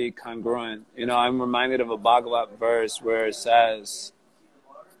should be congruent. You know, I'm reminded of a Bhagavad verse where it says,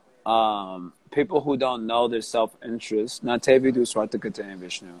 people who don't know their self-interest, Natevidu Swartakate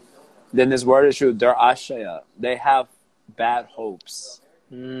Vishnu. Then this word is true, they're ashaya. They have bad hopes.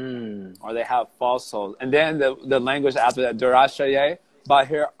 Or they have false hopes. And then the language after that, Durashaye,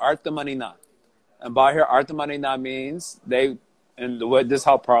 Bahir Arthamanina. And Bahir Arthamanina means this is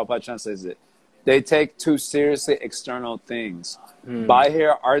how Prabhupada translates it. They take too seriously external things.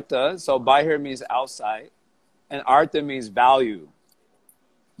 Bahir Artha, so Bahir means outside, and Artha means value.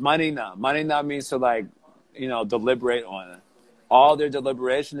 Manina means to like, you know, deliberate on it. All their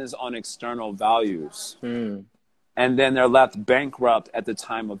deliberation is on external values. And then they're left bankrupt at the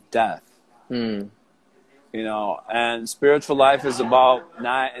time of death. You know, and spiritual life is about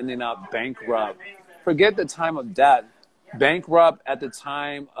not ending up bankrupt. Forget the time of death. Bankrupt at the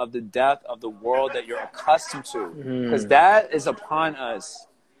time of the death of the world that you're accustomed to. Because that is upon us.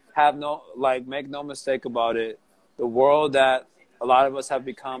 Make no mistake about it. The world that a lot of us have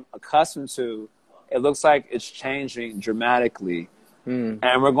become accustomed to, it looks like it's changing dramatically. And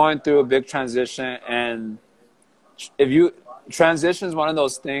we're going through a big transition, and transition is one of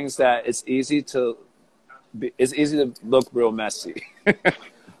those things that it's easy to look real messy.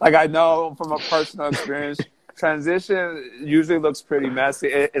 Like I know from a personal experience, transition usually looks pretty messy.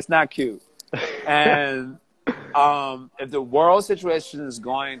 It's not cute. And if the world situation is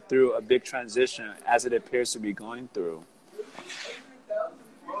going through a big transition, as it appears to be going through,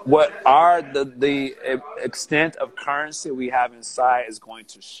 what are the extent of currency we have inside is going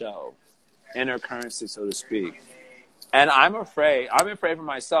to show. Inner currency, so to speak. And I'm afraid for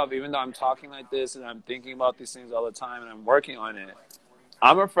myself, even though I'm talking like this and I'm thinking about these things all the time and I'm working on it.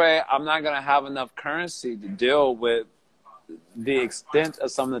 I'm afraid I'm not going to have enough currency to deal with the extent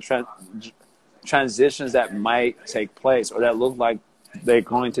of some of the transitions that might take place or that look like they're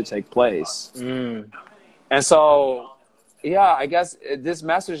going to take place. Mm. And so, yeah, I guess this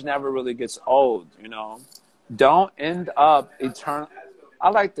message never really gets old, you know. Don't end up I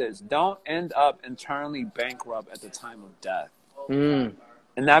like this. Don't end up internally bankrupt at the time of death. Mm.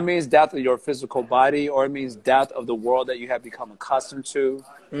 And that means death of your physical body, or it means death of the world that you have become accustomed to,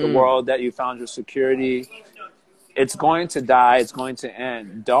 the world that you found your security. It's going to die. It's going to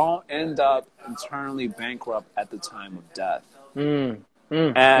end. Don't end up internally bankrupt at the time of death. Mm.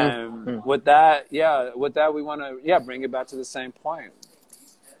 Mm. And with that, we want to, bring it back to the same point.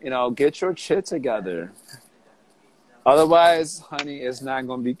 You know, get your shit together. Otherwise, honey, it's not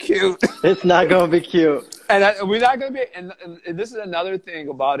going to be cute. It's not going to be cute. And we're not going to be, and this is another thing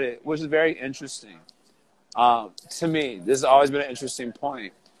about it, which is very interesting. To me, this has always been an interesting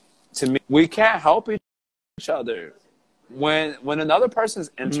point. To me, we can't help each other. When another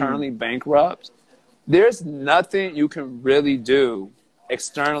person's internally bankrupt, there's nothing you can really do,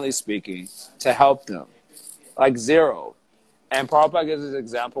 externally speaking, to help them. Like zero. And Prabhupada gives this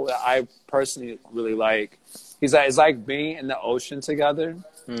example that I personally really like. He's like, it's like being in the ocean together.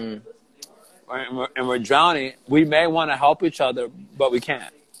 And we're drowning. We may want to help each other, but we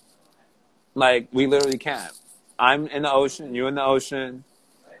can't. Like, we literally can't. I'm in the ocean, you in the ocean.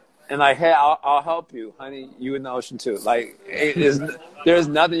 And like, hey, I'll help you, honey. You in the ocean too. Like, there's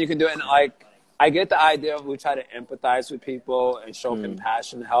nothing you can do. And like, I get the idea of we try to empathize with people and show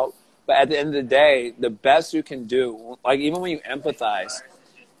compassion and help. But at the end of the day, the best you can do, like even when you empathize,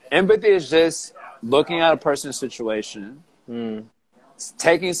 empathy is just looking at a person's situation,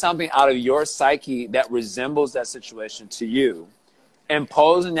 taking something out of your psyche that resembles that situation to you,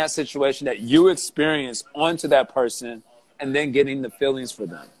 imposing that situation that you experience onto that person, and then getting the feelings for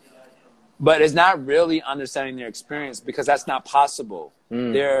them. But it's not really understanding their experience because that's not possible.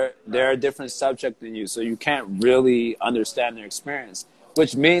 They're a different subject than you, so you can't really understand their experience,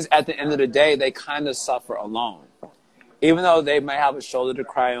 which means at the end of the day, they kind of suffer alone. Even though they may have a shoulder to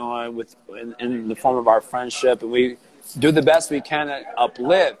cry on in the form of our friendship, and we do the best we can to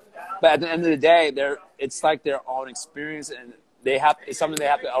uplift, but at the end of the day, it's like their own experience, and it's something they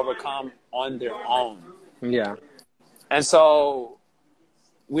have to overcome on their own. Yeah. And so,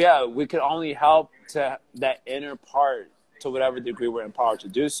 yeah, we can only help to that inner part to whatever degree we're empowered to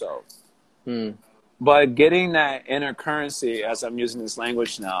do so. But getting that inner currency, as I'm using this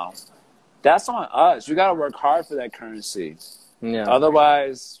language now, that's on us. You got to work hard for that currency. Yeah.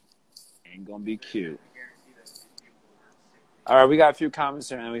 Otherwise, ain't going to be cute. All right, we got a few comments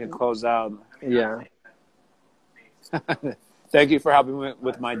here and we can close out. Yeah. Thank you for helping me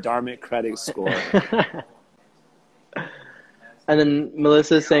with my Dharmic credit score. And then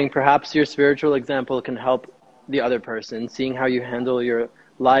Melissa is saying, perhaps your spiritual example can help the other person. Seeing how you handle your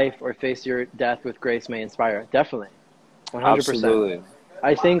life or face your death with grace may inspire. Definitely. 100%. Absolutely.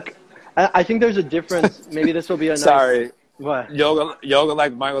 I think there's a difference. Maybe this will be a nice... Sorry. What? Yoga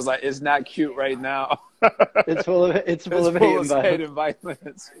like Michael's like, it's not cute right now. It's full of hate and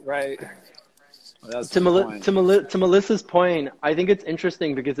violence. Right. Well, to Melissa's point, I think it's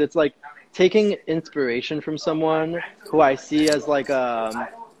interesting because it's like taking inspiration from someone who I see as like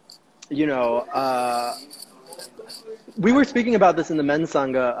we were speaking about this in the men's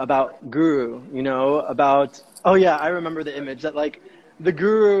sangha about guru, about, oh yeah, I remember the image that like the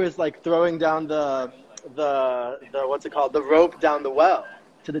guru is like throwing down the what's it called, the rope down the well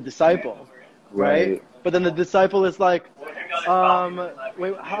to the disciple, right? But then the disciple is like,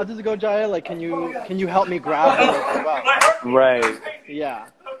 wait, how does it go, Jaya? Like, can you help me grab the rope as well? Right. Yeah.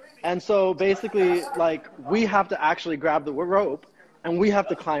 And so basically, like, we have to actually grab the rope and we have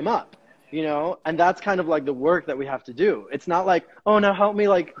to climb up, and that's kind of like the work that we have to do. It's not like, oh, now help me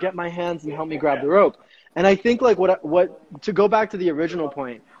like get my hands and help me grab the rope. And I think like what to go back to the original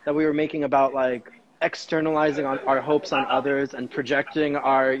point that we were making about like externalizing on our hopes on others and projecting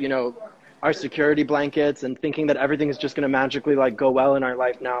our security blankets and thinking that everything is just going to magically like go well in our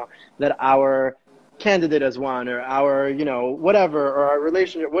life now that our candidate has won or our, whatever, or our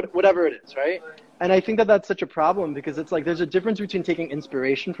relationship, whatever it is, right? And I think that that's such a problem because it's like there's a difference between taking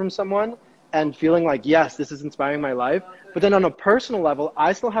inspiration from someone and feeling like, yes, this is inspiring my life. But then on a personal level,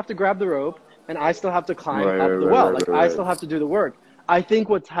 I still have to grab the rope and I still have to climb up the well. I still have to do the work. I think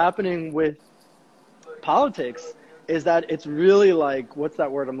what's happening with politics is that it's really like, what's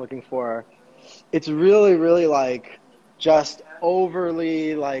that word I'm looking for? It's really, really like just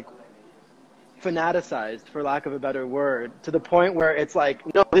overly like fanaticized, for lack of a better word, to the point where it's like,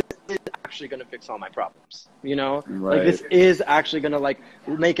 no, this is actually going to fix all my problems, you know? Right. Like, this is actually going to, like,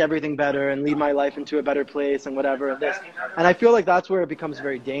 make everything better and lead my life into a better place and whatever and this. And I feel like that's where it becomes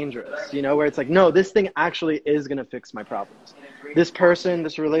very dangerous, you know, where it's like, no, this thing actually is going to fix my problems. This person,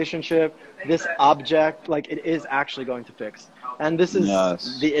 this relationship, this object, like, it is actually going to fix. And this is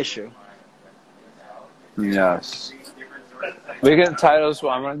the issue. Yes. We can title this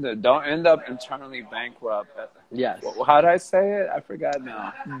one. I'm going to don't end up internally bankrupt. Yes. How did I say it? I forgot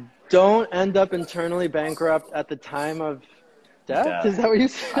now. Don't end up internally bankrupt at the time of death? Is that what you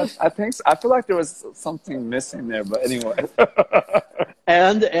said? I think so. I feel like there was something missing there, but anyway.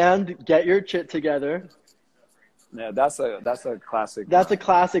 and get your shit together. Yeah, that's a classic. That's a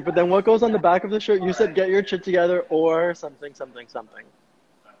classic. But then what goes on the back of the shirt? You said get your shit together or something, something, something.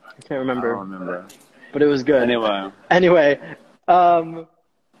 I can't remember. I don't remember. But it was good. Anyway,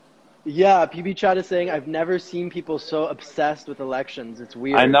 yeah, PB Chat is saying, I've never seen people so obsessed with elections. It's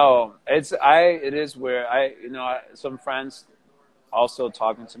weird. I know. It is weird. Some friends also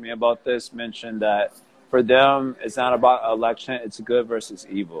talking to me about this mentioned that for them, it's not about election. It's good versus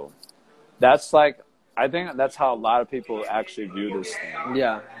evil. That's like, I think that's how a lot of people actually view this thing.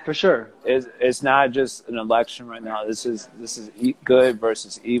 Yeah, for sure. It's not just an election right now. This is good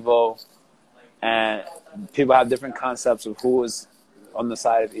versus evil. And people have different concepts of who is on the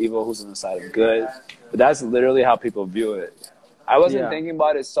side of evil, who's on the side of good. But that's literally how people view it. I wasn't thinking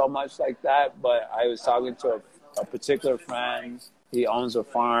about it so much like that, but I was talking to a particular friend. He owns a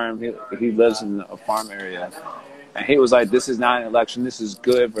farm. He lives in a farm area. And he was like, this is not an election. This is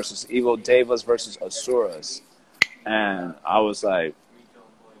good versus evil, devas versus asuras. And I was like,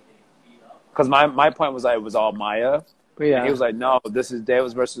 because my point was like, it was all Maya. Yeah. And he was like, no, this is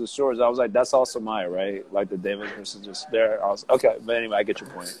Devas versus Asuras. I was like, that's also Maya, right? Like the Devas versus just there. I was okay, but anyway, I get your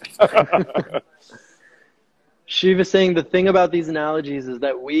point. Shiva's saying the thing about these analogies is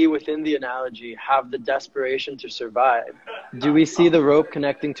that we, within the analogy, have the desperation to survive. Do we see the rope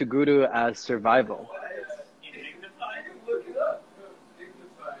connecting to Guru as survival?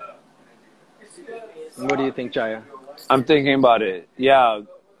 What do you think, Jaya? I'm thinking about it. Yeah.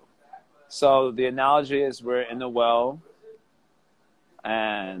 So the analogy is we're in the well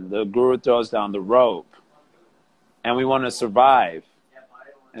and the guru throws down the rope and we want to survive.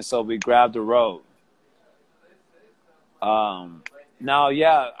 And so we grab the rope. So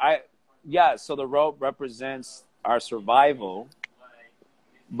the rope represents our survival.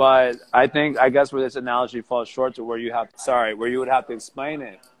 But I guess where this analogy falls short to where you would have to explain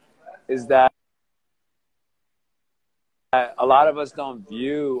it is that a lot of us don't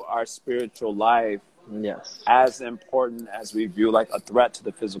view our spiritual life as important as we view like a threat to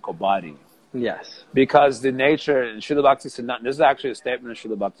the physical body. Yes. Because the nature, and Srila Bhaktisiddhanta, this is actually a statement of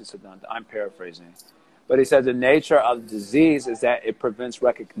Srila Bhaktisiddhanta, I'm paraphrasing, but he said the nature of disease is that it prevents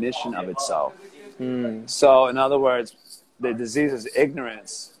recognition of itself. So in other words, the disease is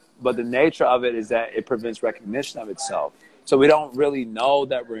ignorance, but the nature of it is that it prevents recognition of itself. So we don't really know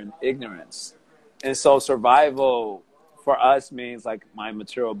that we're in ignorance. And so survival for us means like my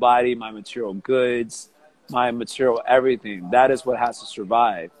material body, my material goods, my material everything. That is what has to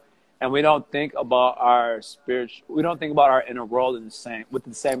survive. And we don't think about our inner world with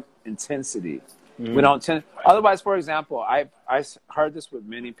the same intensity. We don't otherwise, for example, I heard this with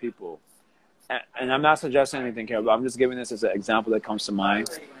many people, and I'm not suggesting anything here, but I'm just giving this as an example that comes to mind,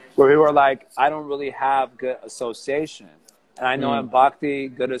 where we were like, I don't really have good association. And I know in Bhakti,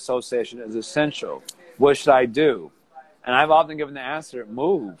 good association is essential. What should I do? And I've often given the answer,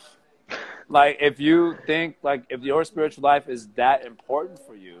 move. Like, if you think, like, if your spiritual life is that important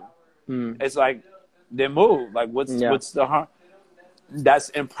for you, it's like, then move. Like, what's the harm? That's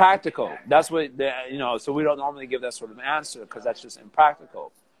impractical. That's what, so we don't normally give that sort of answer because that's just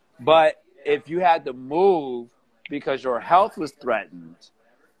impractical. But if you had to move because your health was threatened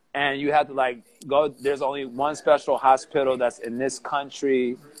and you had to, like, go, there's only one special hospital that's in this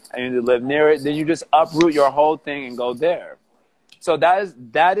country and you live near it, then you just uproot your whole thing and go there. So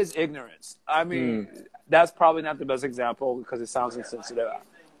that is ignorance. I mean, that's probably not the best example because it sounds insensitive.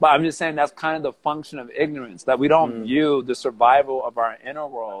 But I'm just saying that's kind of the function of ignorance, that we don't view the survival of our inner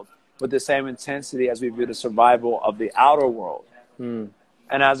world with the same intensity as we view the survival of the outer world. And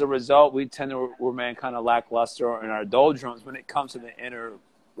as a result, we tend to remain kind of lackluster in our doldrums when it comes to the inner,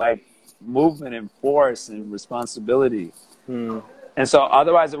 like, movement and force and responsibility. And so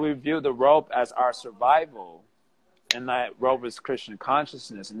otherwise, if we view the rope as our survival, and that rope is Krishna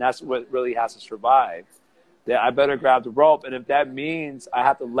consciousness, and that's what really has to survive, that I better grab the rope. And if that means I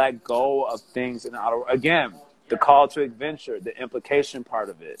have to let go of things in the outer, again, the call to adventure, the implication part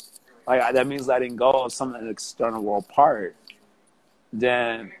of it, like that means letting go of some of the external world part,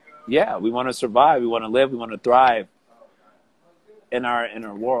 then yeah, we want to survive, we want to live, we want to thrive in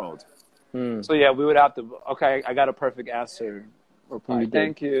our world. So yeah, we would have to. Okay, I got a perfect answer. Reply.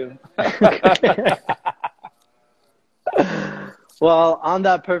 Thank you. Well, on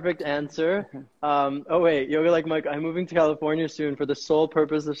that perfect answer, oh wait, Yoga like Mike, I'm moving to California soon for the sole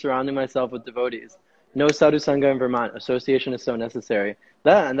purpose of surrounding myself with devotees. No sadhu sangha in Vermont. Association is so necessary.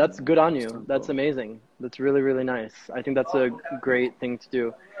 That's good on you. That's amazing. That's really, really nice. I think that's a great thing to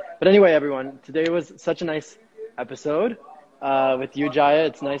do. But anyway, everyone, today was such a nice episode with you, Jaya.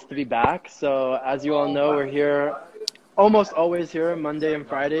 It's nice to be back. So as you all know, we're here almost always here Monday and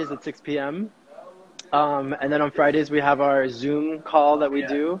Fridays at 6 p.m. And then on Fridays, we have our Zoom call that we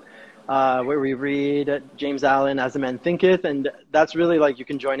do, where we read James Allen, As a Man Thinketh. And that's really like you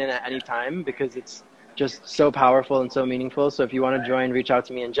can join in at any time because it's just so powerful and so meaningful. So if you want to join, reach out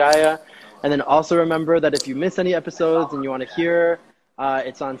to me and Jaya. And then also remember that if you miss any episodes and you want to hear,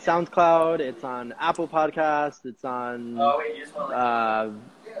 it's on SoundCloud, it's on Apple Podcasts, it's on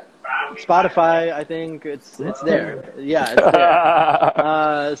Spotify, I think. It's there. Yeah, it's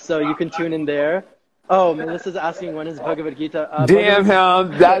there. So you can tune in there. Oh, Melissa's asking when is Bhagavad Gita. DM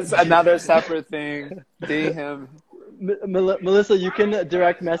him. That's another separate thing. DM him. Melissa, you can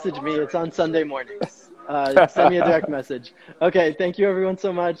direct message me. It's on Sunday mornings. Send me a direct message. Okay, thank you everyone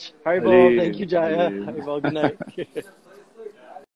so much. Haribol, thank you Jaya. Haribol, good night.